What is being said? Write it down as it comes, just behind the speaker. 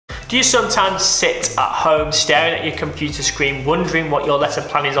Do you sometimes sit at home staring at your computer screen wondering what your lesson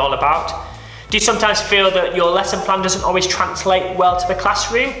plan is all about? Do you sometimes feel that your lesson plan doesn't always translate well to the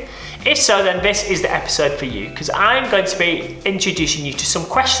classroom? If so, then this is the episode for you, because I'm going to be introducing you to some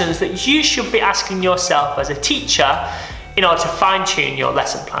questions that you should be asking yourself as a teacher in order to fine-tune your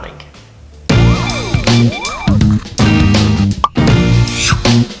lesson planning.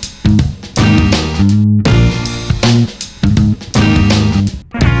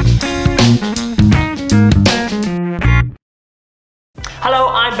 Hello,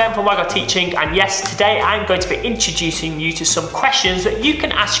 I'm Ben from Teaching, and yes, today I'm going to be introducing you to some questions that you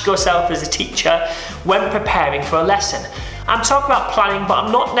can ask yourself as a teacher when preparing for a lesson. I'm talking about planning, but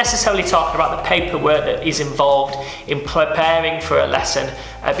I'm not necessarily talking about the paperwork that is involved in preparing for a lesson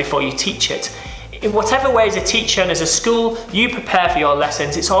before you teach it. In whatever way as a teacher and as a school you prepare for your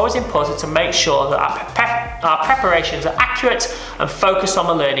lessons, it's always important to make sure that our preparations are accurate and focused on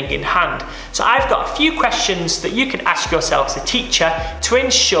the learning in hand. So I've got a few questions that you can ask yourself as a teacher to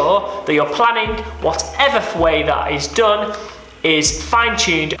ensure that your planning, whatever way that is done, is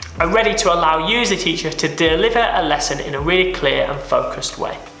fine-tuned and ready to allow you as a teacher to deliver a lesson in a really clear and focused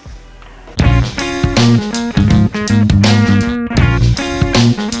way.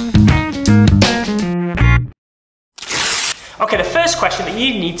 Okay, the first question that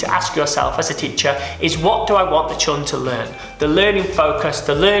you need to ask yourself as a teacher is, what do I want the children to learn? The learning focus,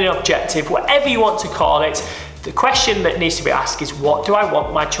 the learning objective, whatever you want to call it, the question that needs to be asked is, what do I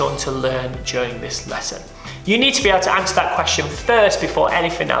want my children to learn during this lesson? You need to be able to answer that question first before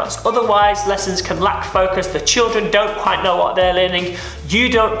anything else. Otherwise, lessons can lack focus, the children don't quite know what they're learning, you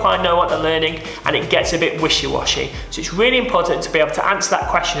don't quite know what they're learning, and it gets a bit wishy-washy. So it's really important to be able to answer that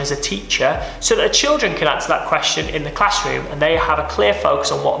question as a teacher so that the children can answer that question in the classroom and they have a clear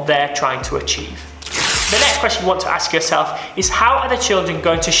focus on what they're trying to achieve. The next question you want to ask yourself is, how are the children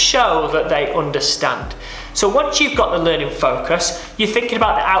going to show that they understand? So once you've got the learning focus, you're thinking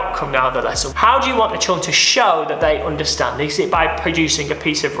about the outcome now of the lesson. How do you want the children to show that they understand? Is it by producing a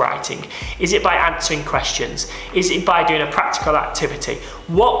piece of writing? Is it by answering questions? Is it by doing a practical activity?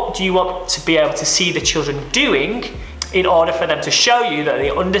 What do you want to be able to see the children doing in order for them to show you that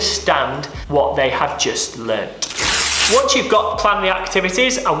they understand what they have just learned? Once you've got planned the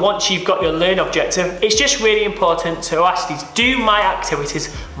activities and once you've got your learning objective, it's just really important to ask these, do my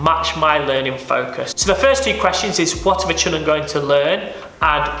activities match my learning focus? So the first two questions is, what are the children going to learn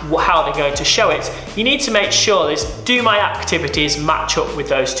and how they're going to show it? You need to make sure this, do my activities match up with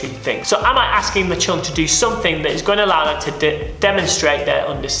those two things? So am I asking the children to do something that is going to allow them to demonstrate their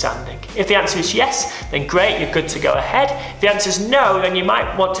understanding? If the answer is yes, then great, you're good to go ahead. If the answer is no, then you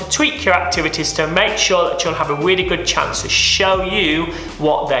might want to tweak your activities to make sure that children have a really good chance to show you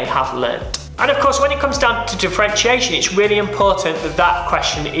what they have learned. And of course, when it comes down to differentiation, it's really important that that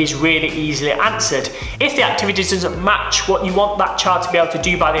question is really easily answered. If the activity doesn't match what you want that child to be able to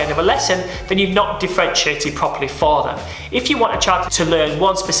do by the end of a lesson, then you've not differentiated properly for them. If you want a child to learn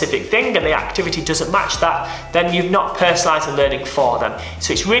one specific thing and the activity doesn't match that, then you've not personalised the learning for them.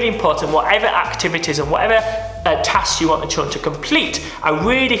 So it's really important whatever activities and whatever tasks you want the children to complete are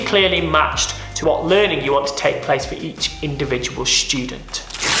really clearly matched to what learning you want to take place for each individual student.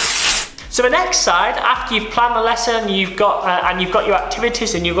 So the next side, after you've planned the lesson, you've got your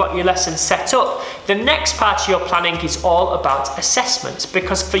activities and you've got your lesson set up, the next part of your planning is all about assessments,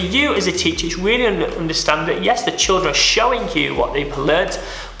 because for you as a teacher, it's really understand that yes, the children are showing you what they've learned,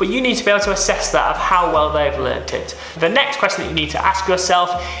 but you need to be able to assess that of how well they've learned it. The next question that you need to ask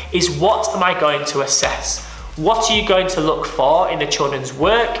yourself is, what am I going to assess? What are you going to look for in the children's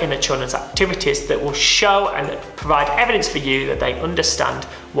work, in the children's activities that will show and provide evidence for you that they understand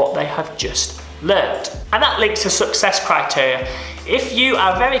what they have just learned? And that links to success criteria. If you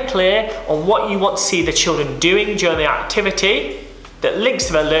are very clear on what you want to see the children doing during the activity that links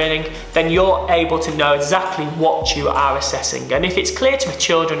to their learning, then you're able to know exactly what you are assessing. And if it's clear to the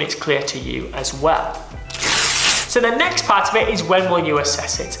children, it's clear to you as well. So the next part of it is, when will you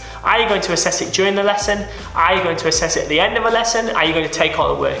assess it? Are you going to assess it during the lesson? Are you going to assess it at the end of a lesson? Are you going to take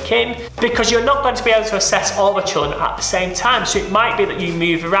all the work in? Because you're not going to be able to assess all the children at the same time. So it might be that you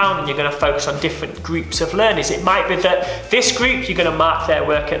move around and you're going to focus on different groups of learners. It might be that this group, you're going to mark their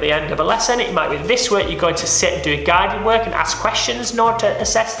work at the end of a lesson. It might be this work, you're going to sit and do guided work and ask questions in order to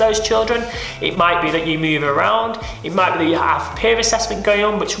assess those children. It might be that you move around. It might be that you have peer assessment going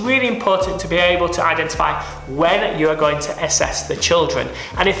on, but it's really important to be able to identify when you are going to assess the children.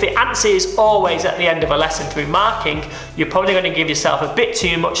 And if the answer is always at the end of a lesson through marking, you're probably going to give yourself a bit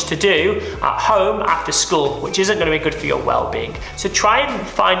too much to do at home after school, which isn't going to be good for your well-being. So try and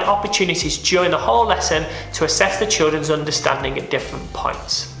find opportunities during the whole lesson to assess the children's understanding at different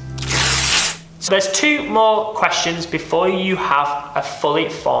points. So there's 2 more questions before you have a fully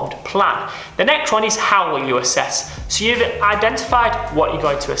formed plan. The next one is how will you assess? So you've identified what you're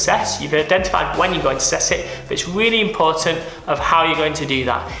going to assess, you've identified when you're going to assess it, but it's really important of how you're going to do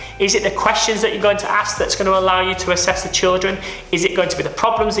that. Is it the questions that you're going to ask that's going to allow you to assess the children? Is it going to be the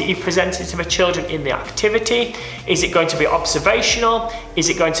problems that you've presented to the children in the activity? Is it going to be observational? Is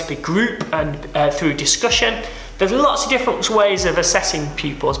it going to be group and through discussion? There's lots of different ways of assessing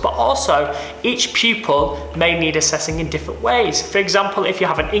pupils, but also each pupil may need assessing in different ways. For example, if you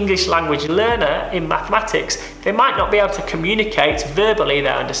have an English language learner in mathematics, they might not be able to communicate verbally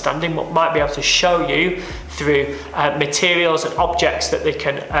their understanding, but might be able to show you through materials and objects that they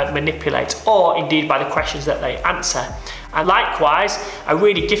can manipulate, or indeed by the questions that they answer. And likewise, a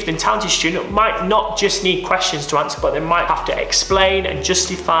really gifted and talented student might not just need questions to answer, but they might have to explain and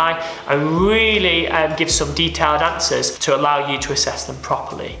justify and really give some detailed answers to allow you to assess them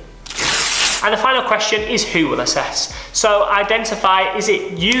properly. And the final question is who will assess. So identify, is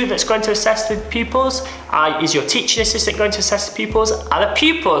it you that's going to assess the pupils? Is your teaching assistant going to assess the pupils? Are the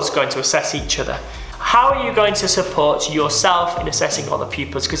pupils going to assess each other? How are you going to support yourself in assessing all the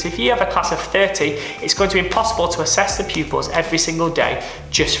pupils? Because if you have a class of 30, it's going to be impossible to assess the pupils every single day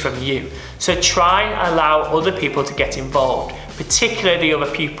just from you. So try and allow other people to get involved, particularly the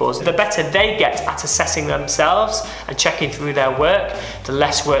other pupils. The better they get at assessing themselves and checking through their work, the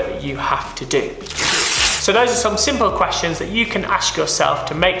less work that you have to do. So those are some simple questions that you can ask yourself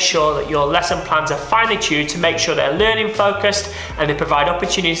to make sure that your lesson plans are finely tuned, to make sure they're learning focused and they provide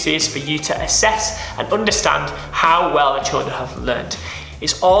opportunities for you to assess and understand how well the children have learned.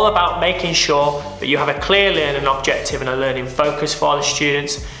 It's all about making sure that you have a clear learning objective and a learning focus for the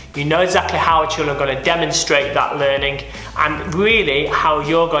students. You know exactly how the children are going to demonstrate that learning and really how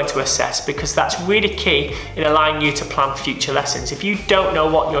you're going to assess, because that's really key in allowing you to plan future lessons. If you don't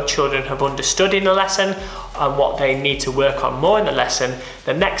know what your children have understood in the lesson and what they need to work on more in the lesson,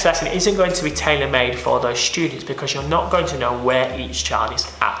 the next lesson isn't going to be tailor-made for those students because you're not going to know where each child is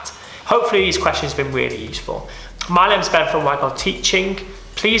at. Hopefully these questions have been really useful. My name's Ben from Whitehall Teaching.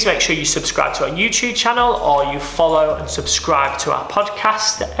 Please make sure you subscribe to our YouTube channel or you follow and subscribe to our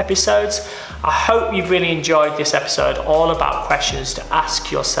podcast episodes. I hope you've really enjoyed this episode all about questions to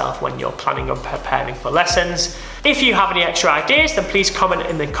ask yourself when you're planning on preparing for lessons. If you have any extra ideas, then please comment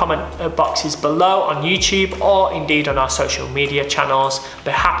in the comment boxes below on YouTube or indeed on our social media channels. I'll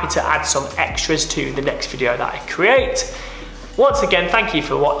be happy to add some extras to the next video that I create. Once again, thank you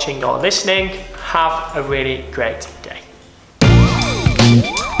for watching or listening. Have a really great day.